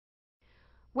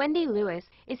Wendy Lewis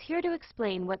is here to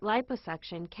explain what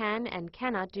liposuction can and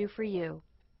cannot do for you.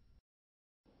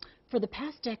 For the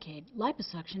past decade,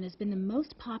 liposuction has been the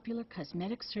most popular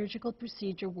cosmetic surgical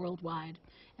procedure worldwide,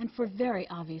 and for very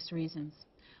obvious reasons.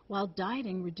 While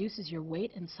dieting reduces your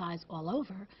weight and size all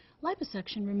over,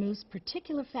 liposuction removes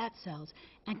particular fat cells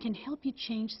and can help you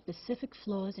change specific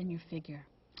flaws in your figure.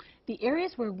 The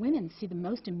areas where women see the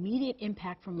most immediate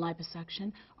impact from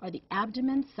liposuction are the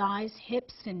abdomen, thighs,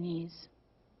 hips, and knees.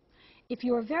 If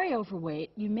you are very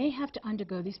overweight, you may have to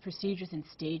undergo these procedures in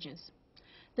stages.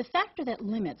 The factor that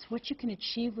limits what you can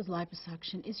achieve with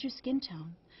liposuction is your skin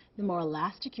tone. The more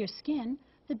elastic your skin,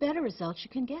 the better results you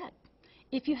can get.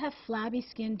 If you have flabby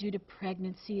skin due to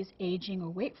pregnancies, aging, or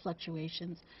weight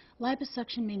fluctuations,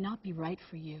 liposuction may not be right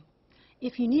for you.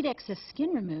 If you need excess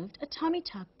skin removed, a tummy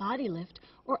tuck, body lift,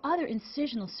 or other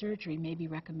incisional surgery may be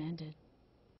recommended.